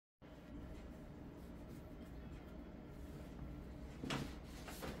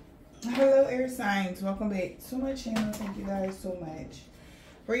Hello, air signs. Welcome back to my channel. Thank you guys so much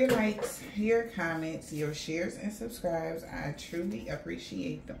for your likes, your comments, your shares, and subscribes. I truly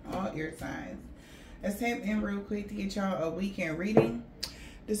appreciate them, all air signs. Let's tap in real quick to get y'all a weekend reading.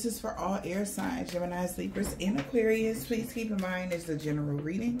 This is for all air signs, Gemini, Libras, and Aquarius. Please keep in mind it's a general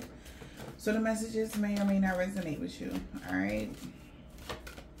reading, so the messages may or may not resonate with you. All right,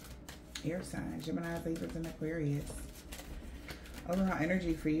 air signs, Gemini, Libras, and Aquarius. Overall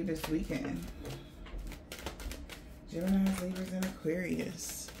energy for you this weekend. Gemini, Libras, and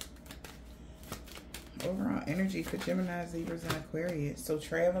Aquarius. Overall energy for Gemini, Libras, and Aquarius. So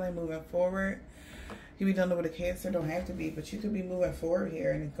traveling, moving forward. You be dealing with a Cancer, don't have to be, but you could be moving forward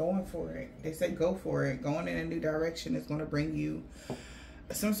here and going for it. They say go for it. Going in a new direction is going to bring you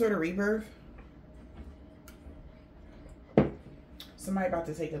some sort of rebirth. Somebody about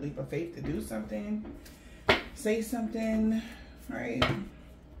to take a leap of faith to do something. Say something. Right?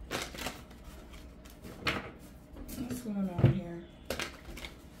 What's going on here?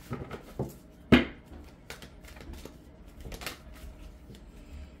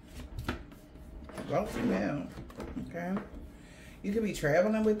 Wealthy male. Okay. You could be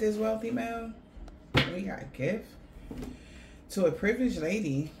traveling with this wealthy male. We got a gift to a privileged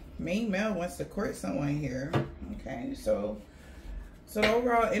lady. Main male wants to court someone here. Okay, so the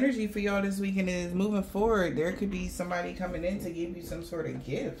overall energy for y'all this weekend is moving forward. There could be somebody coming in to give you some sort of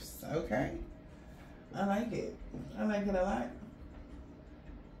gifts. Okay. I like it. I like it a lot.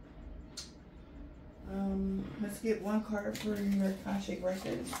 Let's get one card for your Akashic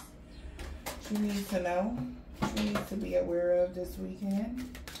Records. She needs to know. She needs to be aware of this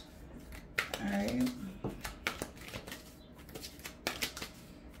weekend. Alright.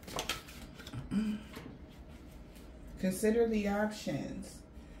 Consider the options.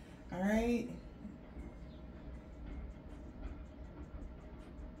 All right.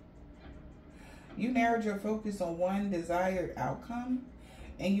 You narrowed your focus on one desired outcome,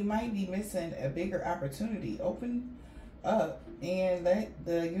 and you might be missing a bigger opportunity. Open up and let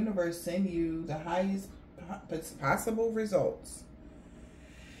the universe send you the highest possible results.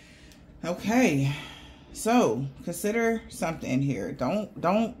 Okay. So consider something here.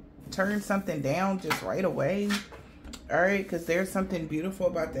 Don't turn something down just right away. All right, because there's something beautiful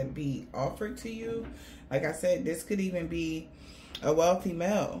about that be offered to you. Like I said, this could even be a wealthy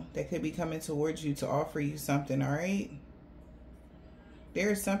male that could be coming towards you to offer you something. All right,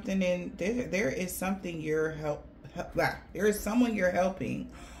 there's something in there. There is something you're there is someone you're helping,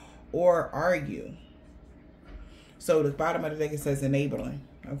 or are you? So the bottom of the deck, it says enabling.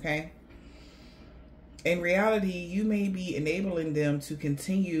 Okay. In reality, you may be enabling them to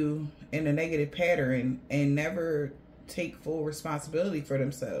continue in a negative pattern and never take full responsibility for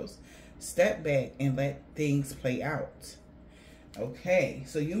themselves. Step back and let things play out. Okay,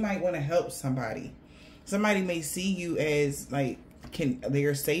 so you might want to help somebody. Somebody may see you as like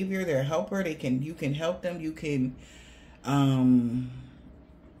their savior, their helper. You can help them. You can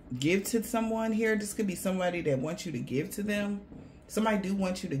give to someone here. This could be somebody that wants you to give to them. Somebody do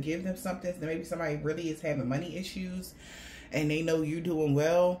want you to give them something. Maybe somebody really is having money issues and they know you're doing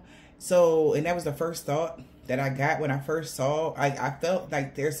well. So, and that was the first thought that I got when I first saw. I felt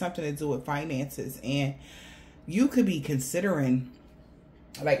like there's something to do with finances, and you could be considering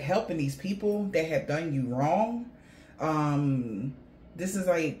like helping these people that have done you wrong. This is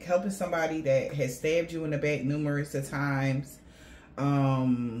like helping somebody that has stabbed you in the back numerous of times.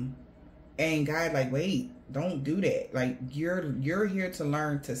 And God, like, wait, don't do that. Like, you're here to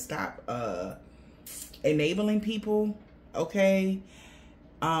learn to stop enabling people. Okay.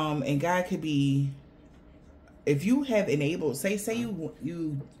 And God could be, if you have enabled, say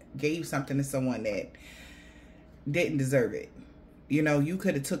you gave something to someone that didn't deserve it. You know, you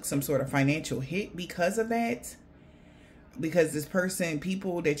could have took some sort of financial hit because of that. Because this person,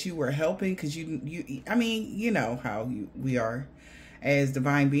 people that you were helping, because I mean, you know how we are as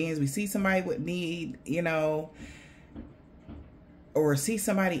divine beings. We see somebody with need, you know, or see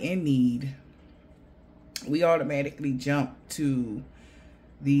somebody in need, we automatically jump to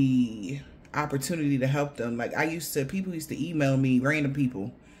the opportunity to help them. Like people used to email me, random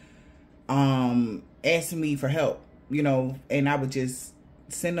people, asking me for help, you know, and I would just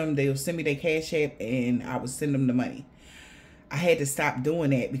send them, they would send me their Cash App and I would send them the money. I had to stop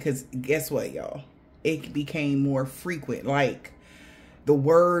doing that because guess what, y'all? It became more frequent. Like the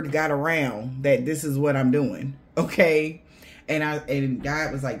word got around that this is what I'm doing. Okay. And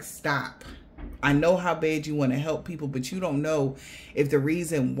God was like, stop. I know how bad you want to help people, but you don't know if the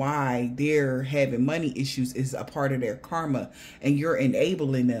reason why they're having money issues is a part of their karma and you're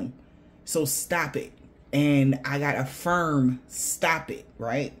enabling them. So stop it. And I got a firm stop it,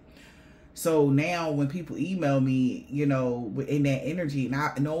 right? So now when people email me, you know, in that energy,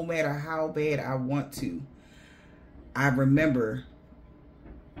 and no matter how bad I want to, I remember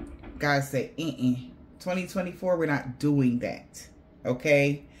God said, 2024, we're not doing that.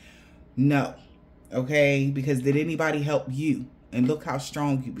 Okay? No. Okay? Because did anybody help you? And look how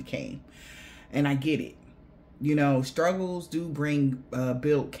strong you became. And I get it. You know, struggles do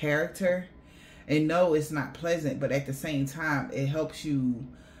build character. And no, it's not pleasant, but at the same time, it helps you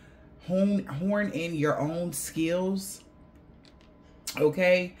horn in your own skills.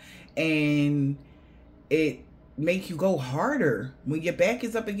 Okay? And it make you go harder. When your back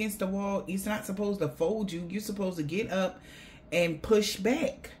is up against the wall, it's not supposed to fold you. You're supposed to get up and push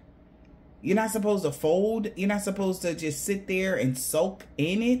back. You're not supposed to fold. You're not supposed to just sit there and soak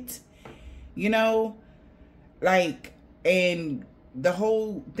in it. You know? Like, and the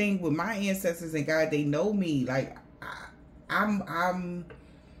whole thing with my ancestors and God, they know me. Like, I'm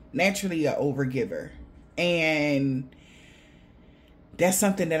naturally an overgiver. And that's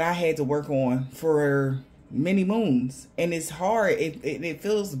something that I had to work on for many moons. And it's hard. It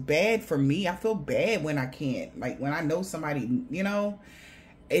feels bad for me. I feel bad when I can't. Like, when I know somebody, you know,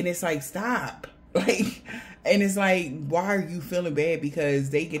 and it's like, stop. Like, and it's like, why are you feeling bad? Because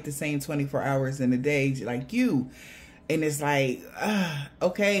they get the same 24 hours in a day like you. And it's like,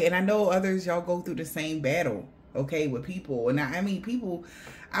 okay. And I know others, y'all go through the same battle, okay, with people. And I mean, people,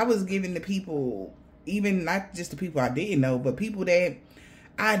 I was giving to people, even not just the people I didn't know, but people that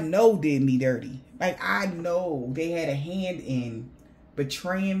I know did me dirty. Like, I know they had a hand in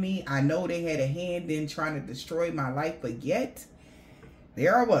betraying me. I know they had a hand in trying to destroy my life, but yet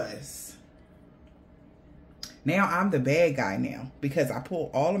there I was. Now I'm the bad guy now because I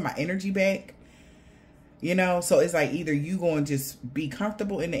pull all of my energy back, you know? So it's like either you going to just be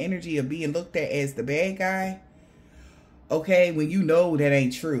comfortable in the energy of being looked at as the bad guy, okay, when you know that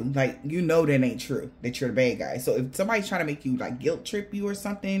ain't true. Like, you know that ain't true, that you're the bad guy. So if somebody's trying to make you, like, guilt trip you or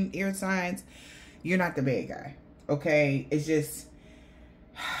something, air signs, you're not the bad guy, okay? It's just,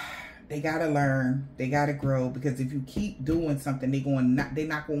 they gotta learn, they gotta grow, because if you keep doing something, they're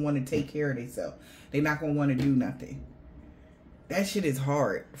not gonna want to take care of themselves. They're not gonna want to do nothing. That shit is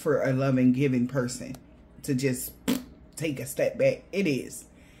hard for a loving, giving person to just take a step back. It is,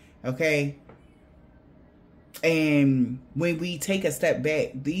 okay? And when we take a step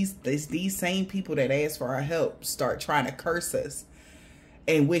back, these same people that ask for our help start trying to curse us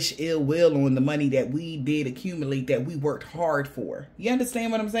and wish ill will on the money that we did accumulate, that we worked hard for. You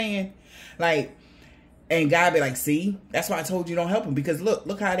understand what I'm saying? Like, and God be like, see, that's why I told you don't help them, because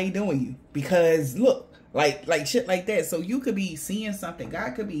look how they doing you. Because look, like shit like that. So you could be seeing something.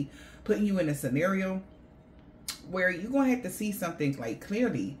 God could be putting you in a scenario where you're going to have to see something, like,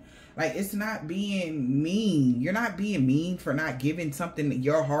 clearly. Like, it's not being mean. You're not being mean for not giving something that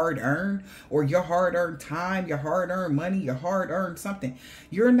your hard-earned, or your hard-earned time, your hard-earned money, your hard-earned something.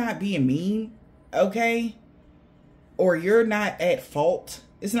 You're not being mean, okay? Or you're not at fault.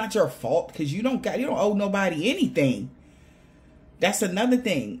 It's not your fault, because you don't owe nobody anything. That's another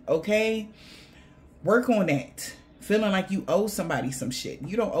thing, okay? Work on that. Feeling like you owe somebody some shit.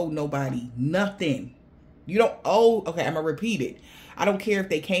 You don't owe nobody nothing. You don't owe, okay, I'm going to repeat it. I don't care if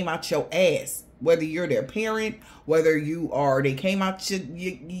they came out your ass, whether you're their parent, whether they came out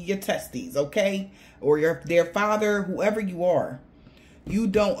your testes, okay? Or their father, whoever you are. You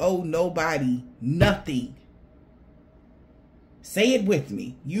don't owe nobody nothing. Say it with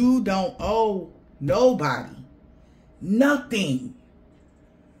me. You don't owe nobody nothing.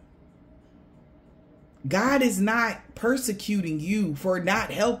 God is not persecuting you for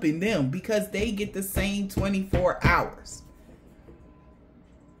not helping them, because they get the same 24 hours.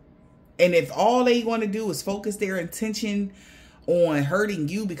 And if all they want to do is focus their attention on hurting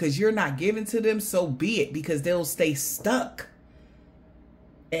you because you're not giving to them, so be it, because they'll stay stuck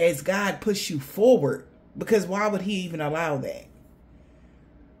as God pushes you forward. Because why would he even allow that?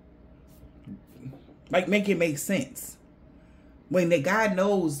 Like, make it make sense. When God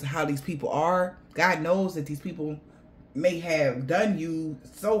knows how these people are, God knows that these people may have done you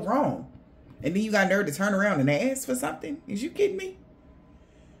so wrong. And then you got nerve to turn around and ask for something? Is you kidding me?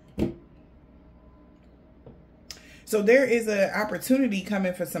 So there is an opportunity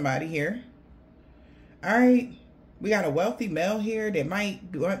coming for somebody here. All right. We got a wealthy male here that might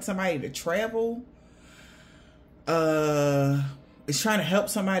want somebody to travel. Is trying to help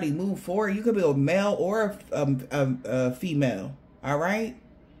somebody move forward. You could be a male or a female. All right.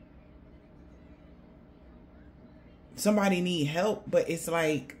 Somebody need help, but it's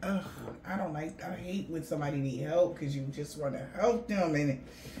like, I hate when somebody need help, because you just want to help them,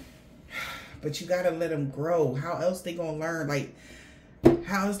 but you got to let them grow. How else they going to learn? Like,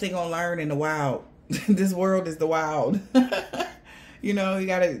 How is they gonna learn in the wild? This world is the wild. You know, you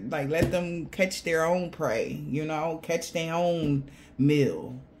gotta like let them catch their own prey, you know, catch their own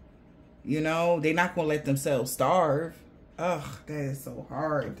meal. You know, they're not gonna let themselves starve. Ugh, that is so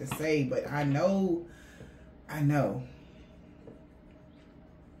hard to say, but I know.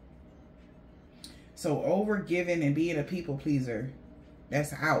 So over giving and being a people pleaser,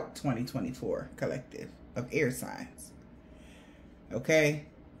 that's out 2024 collective of air signs. Okay?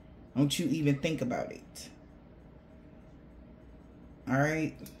 Don't you even think about it. All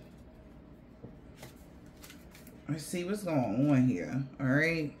right? Let's see what's going on here. All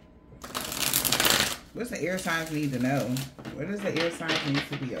right? What's the air signs need to know? What does the air signs need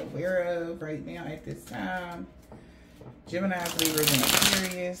to be aware of right now at this time? Geminis, Libras, and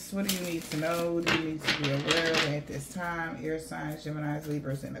Aquarius. What do you need to know? What do you need to be aware of at this time? Air signs, Geminis,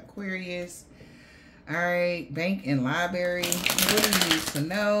 Libras, and Aquarius. All right. Bank and library. What do you need to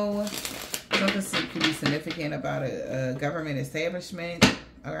know? Something could be significant about a government establishment.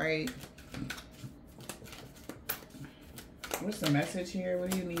 All right. What's the message here?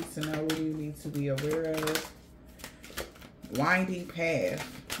 What do you need to know? What do you need to be aware of? Winding path.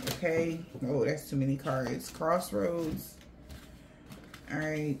 Okay. Oh, that's too many cards. Crossroads. All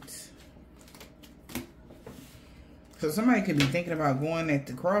right. So somebody could be thinking about going at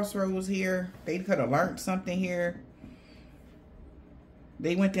the crossroads here. They could have learned something here.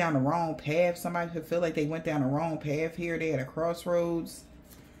 They went down the wrong path. Somebody could feel like they went down the wrong path here. They at a crossroads.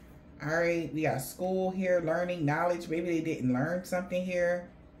 All right. We got school here. Learning, knowledge. Maybe they didn't learn something here.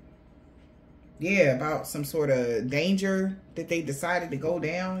 Yeah, about some sort of danger that they decided to go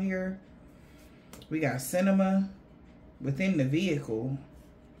down here. We got cinema within the vehicle.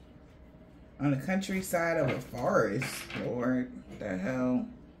 On the countryside of a forest. Lord, what the hell?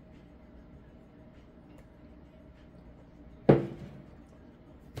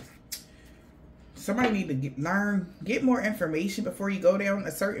 Somebody need to get more information before you go down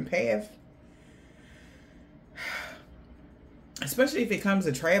a certain path. Especially if it comes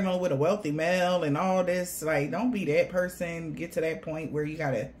to traveling with a wealthy male and all this. Like, don't be that person. Get to that point where you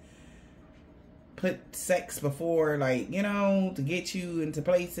gotta put sex before, like, you know, to get you into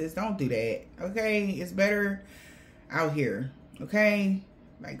places. Don't do that. Okay? It's better out here. Okay?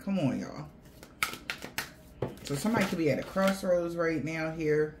 Like, come on, y'all. So somebody could be at a crossroads right now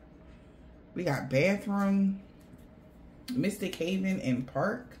here. We got bathroom, Mystic Haven and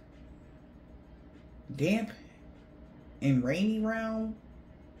Park, damp and rainy realm.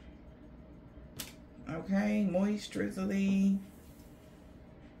 Okay, moist, drizzly.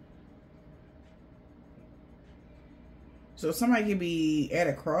 So somebody could be at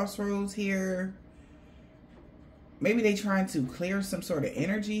a crossroads here. Maybe they trying to clear some sort of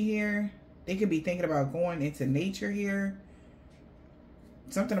energy here. They could be thinking about going into nature here.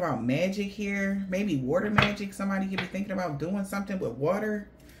 Something about magic here. Maybe water magic. Somebody could be thinking about doing something with water.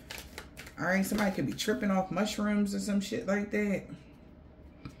 All right, somebody could be tripping off mushrooms or some shit like that.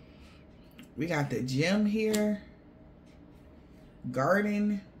 We got the gym here.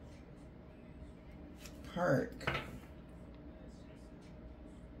 Garden. Park.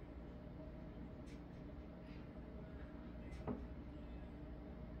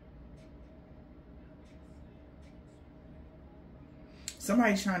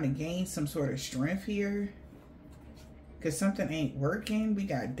 Somebody's trying to gain some sort of strength here. Because something ain't working. We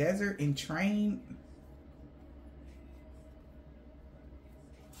got desert and train.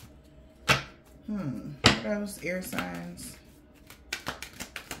 What else? Air signs.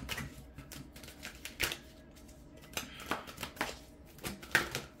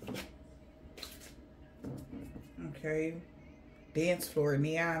 Okay. Dance floor.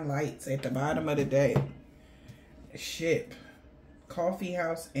 Neon lights at the bottom of the day. Ship. Coffee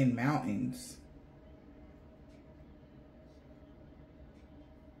house and mountains.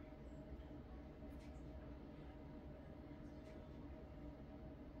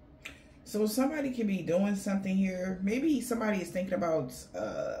 So somebody could be doing something here. Maybe somebody is thinking about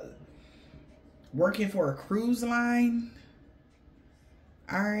working for a cruise line.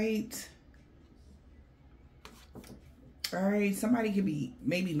 All right. All right. Somebody could be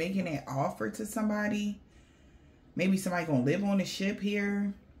maybe making an offer to somebody. Maybe somebody gonna live on the ship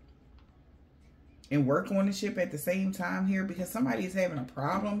here and work on the ship at the same time here because somebody is having a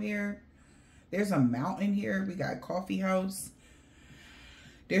problem here. There's a mountain here. We got coffee house.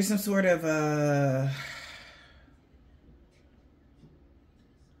 There's some sort of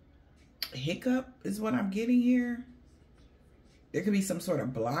hiccup is what I'm getting here. There could be some sort of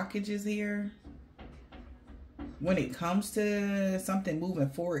blockages here when it comes to something moving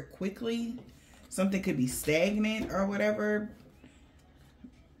forward quickly. Something could be stagnant or whatever.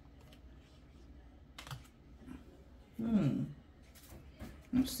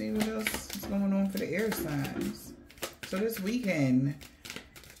 Let's see what else is going on for the air signs. So this weekend,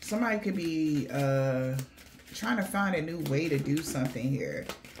 somebody could be trying to find a new way to do something here.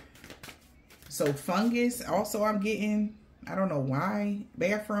 So fungus, also I'm getting, I don't know why.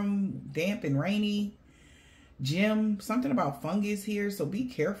 Bathroom, damp and rainy. Gym, something about fungus here, so be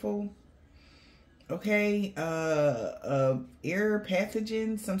careful. Okay, air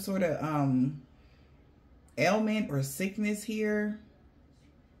pathogen, some sort of ailment or sickness here.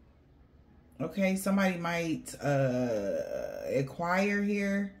 Okay, somebody might acquire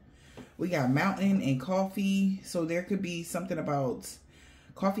here. We got mountain and coffee, so there could be something about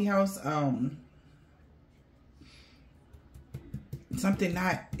coffee house. Something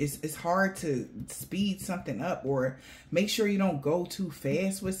not, it's hard to speed something up, or make sure you don't go too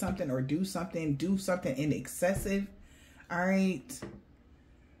fast with something, or do something in excessive. All right,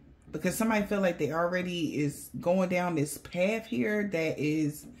 because somebody feel like they already is going down this path here that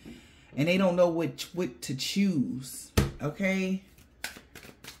is, and they don't know what to choose. Okay,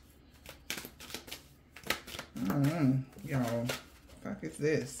 y'all, fuck is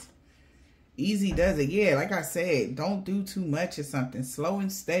this? Easy does it. Yeah, like I said, don't do too much of something. Slow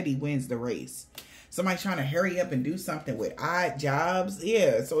and steady wins the race. Somebody trying to hurry up and do something with odd jobs.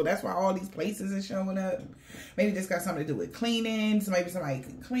 Yeah, so that's why all these places are showing up. Maybe this got something to do with cleaning. So maybe somebody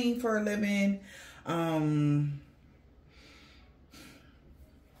can clean for a living.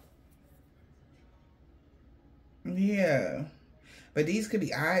 Yeah. But these could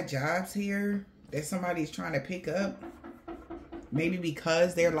be odd jobs here that somebody's trying to pick up. Maybe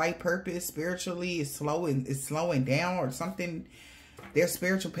because their life purpose spiritually is slowing down, or something, their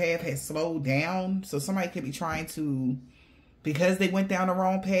spiritual path has slowed down. So somebody could be trying to, because they went down the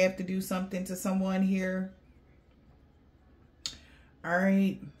wrong path, to do something to someone here. All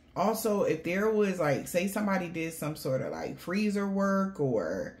right. Also, if there was like, say somebody did some sort of like freezer work,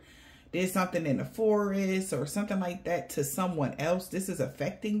 or did something in the forest or something like that to someone else, this is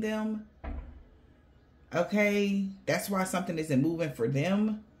affecting them. Okay, that's why something isn't moving for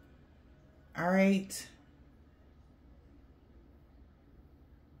them. All right.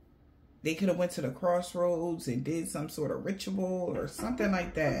 They could have went to the crossroads and did some sort of ritual or something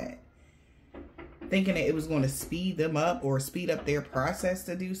like that, thinking that it was going to speed them up or speed up their process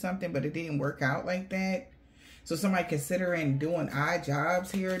to do something, but it didn't work out like that. So somebody considering doing odd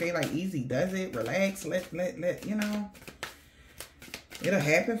jobs here, they like, easy does it, relax, let, you know, it'll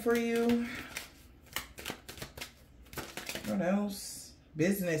happen for you. What else?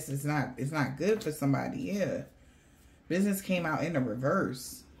 Business is not good for somebody. Yeah. Business came out in the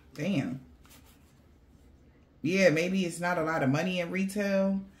reverse. Damn. Yeah, maybe it's not a lot of money in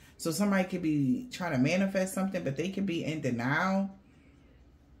retail. So somebody could be trying to manifest something, but they could be in denial.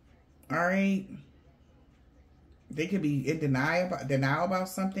 All right. They could be in denial about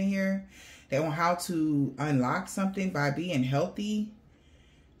something here. They want how to unlock something by being healthy.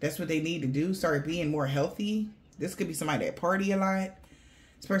 That's what they need to do. Start being more healthy. This could be somebody that party a lot.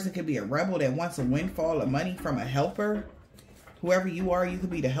 This person could be a rebel that wants a windfall of money from a helper. Whoever you are, you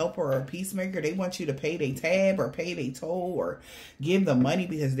could be the helper or a peacemaker. They want you to pay their tab or pay their toll or give them money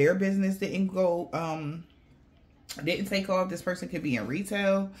because their business didn't take off. This person could be in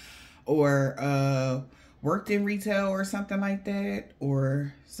retail or worked in retail or something like that,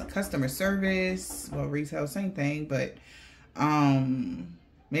 or some customer service. Well, retail, same thing, but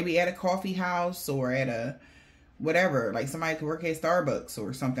maybe at a coffee house or at a whatever, like somebody could work at Starbucks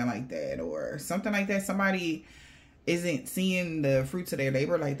or something like that, or something like that. Somebody isn't seeing the fruits of their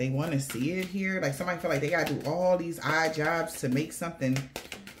labor like they want to see it here. Like somebody feel like they got to do all these odd jobs to make something,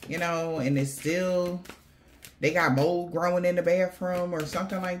 you know, and it's still, they got mold growing in the bathroom or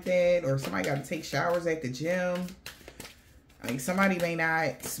something like that, or somebody got to take showers at the gym. Like somebody may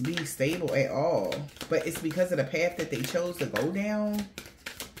not be stable at all, but it's because of the path that they chose to go down.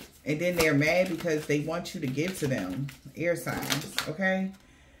 And then they're mad because they want you to give to them. Air signs, okay?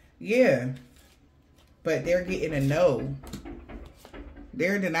 Yeah. But they're getting a no.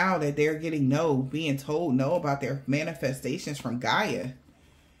 They're in denial that they're getting no, being told no about their manifestations from Gaia.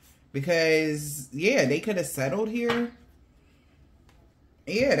 Because, yeah, they could have settled here.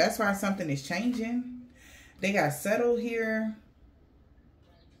 Yeah, that's why something is changing. They got settled here.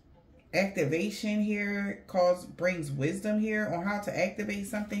 Activation here brings wisdom here on how to activate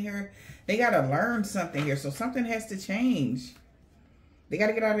something here. They got to learn something here. So something has to change. They got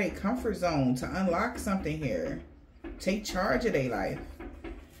to get out of their comfort zone to unlock something here. Take charge of their life.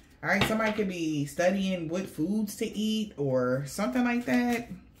 All right, somebody could be studying what foods to eat or something like that.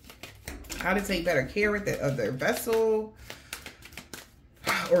 How to take better care of their vessel.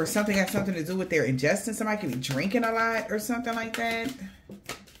 Or something got something to do with their ingesting. Somebody could be drinking a lot or something like that.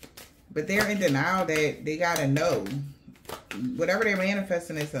 But they're in denial that they got to know. Whatever they're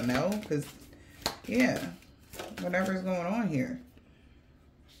manifesting is a no. Because, yeah, whatever's going on here.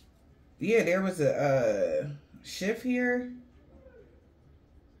 Yeah, there was a shift here.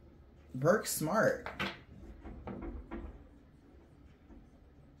 Work smart.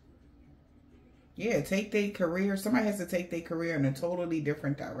 Yeah, take their career. Somebody has to take their career in a totally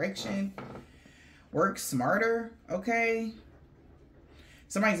different direction. Work smarter, okay?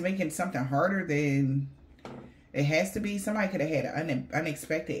 Somebody's making something harder than it has to be. Somebody could have had an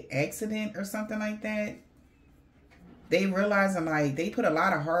unexpected accident or something like that. They realizing like they put a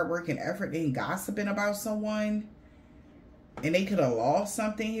lot of hard work and effort in gossiping about someone. And they could have lost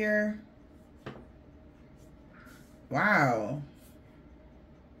something here. Wow.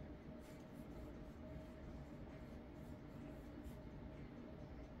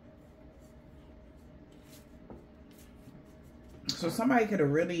 So somebody could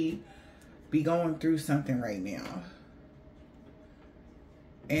have really be going through something right now.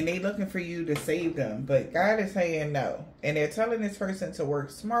 And they looking for you to save them. But God is saying no. And they're telling this person to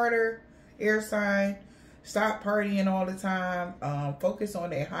work smarter, air sign. Stop partying all the time. Focus on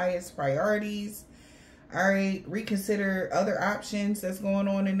their highest priorities. All right. Reconsider other options that's going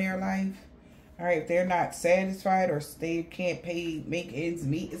on in their life. All right. If they're not satisfied or they can't make ends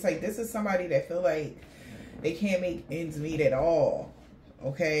meet. It's like this is somebody that feel like they can't make ends meet at all.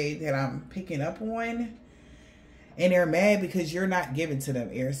 Okay. That I'm picking up on. And they're mad because you're not giving to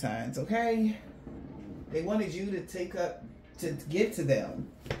them, air signs. Okay. They wanted you to give to them.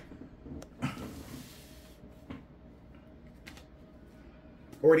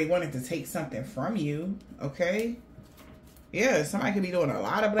 Or they wanted to take something from you, okay? Yeah, somebody could be doing a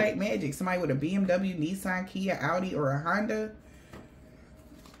lot of black magic. Somebody with a BMW, Nissan, Kia, Audi, or a Honda.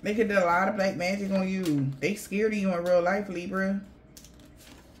 They could do a lot of black magic on you. They scared of you in real life, Libra.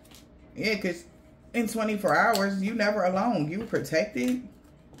 Yeah, because in 24 hours, you never alone. You protected.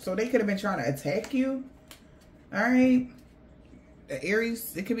 So they could have been trying to attack you. All right? The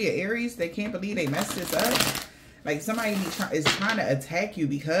Aries, it could be an Aries. They can't believe they messed this up. Like somebody is trying to attack you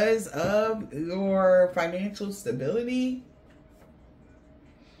because of your financial stability.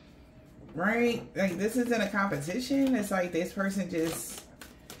 Right? Like this isn't a competition. It's like this person just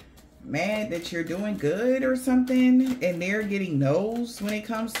mad that you're doing good or something. And they're getting no's when it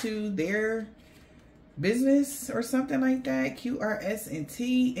comes to their business or something like that.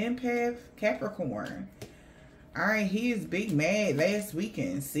 QRSNT, Empath, Capricorn. All right. He is big mad last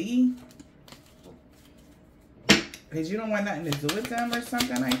weekend. See? Because you don't want nothing to do with them or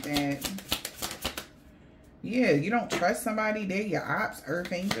something like that. Yeah, you don't trust somebody. They're your ops,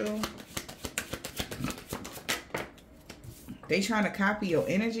 Earth Angel. They trying to copy your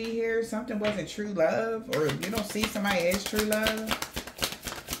energy here. Something wasn't true love. Or you don't see somebody as true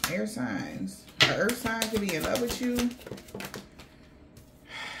love. Air signs. An earth sign could be in love with you.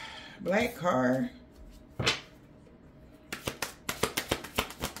 Black car.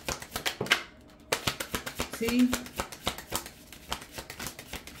 See?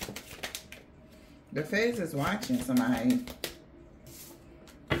 The feds is watching somebody.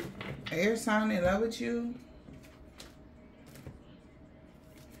 Air sign in love with you.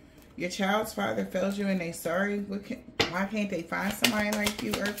 Your child's father failed you and they sorry. Why can't they find somebody like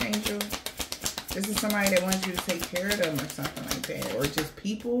you, Earth Angel? This is somebody that wants you to take care of them or something like that. Or just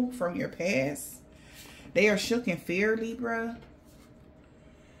people from your past. They are shook in fear, Libra.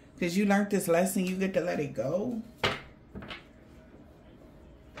 Because you learned this lesson, you get to let it go.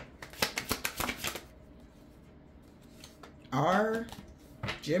 R,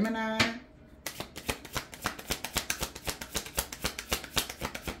 Gemini.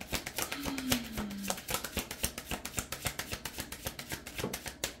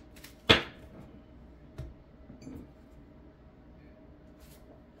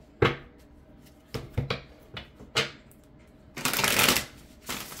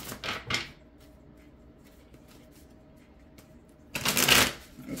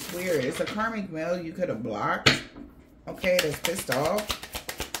 It's weird. It's a karmic male you could have blocked. Okay, that's pissed off.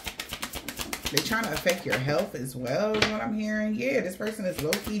 They're trying to affect your health as well, is what I'm hearing. Yeah, this person is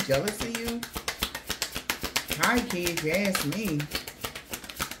low-key jealous of you. High key, if you ask me.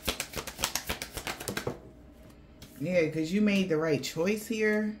 Yeah, because you made the right choice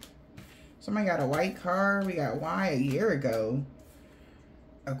here. Somebody got a white car. We got Y a year ago.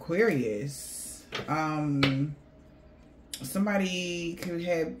 Aquarius. Somebody could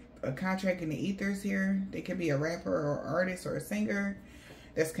have a contract in the ethers here. They could be a rapper or artist or a singer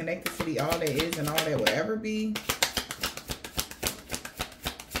that's connected to the all that is and all that will ever be.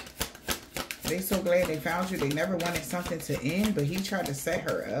 They so glad they found you. They never wanted something to end, but he tried to set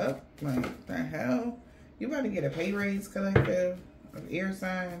her up. Like, the hell? You about to get a pay raise, collective, of air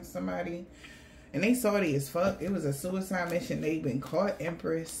signs, somebody. And they salty as fuck. It was a suicide mission. They've been caught,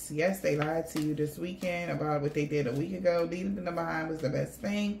 Empress. Yes, they lied to you this weekend about what they did a week ago. Leaving them behind was the best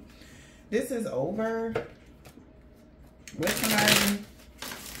thing. This is over with somebody.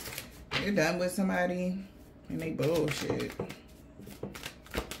 You're done with somebody. And they bullshit.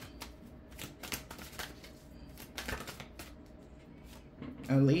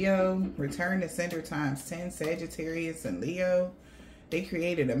 A Leo, return to sender times 10, Sagittarius and Leo. They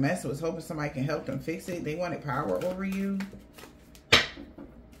created a mess, was hoping somebody can help them fix it. They wanted power over you.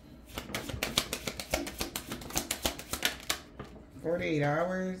 "48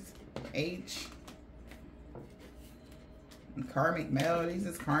 hours, H. And karmic male, these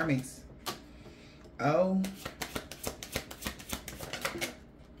is karmics. O.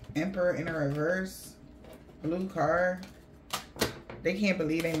 Emperor in a reverse, blue car. They can't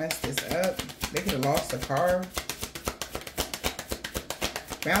believe they messed this up. They could have lost a car.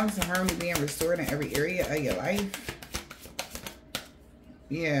 Balance and harmony being restored in every area of your life.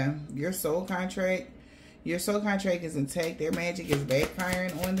 Yeah, your soul contract. Your soul contract is intact. Their magic is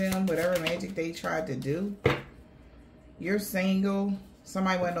backfiring on them. Whatever magic they tried to do. You're single.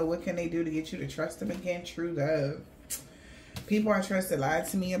 Somebody want to know what can they do to get you to trust them again. True love. People I trusted lied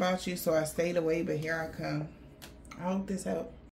to me about you, so I stayed away, but here I come. I hope this helped.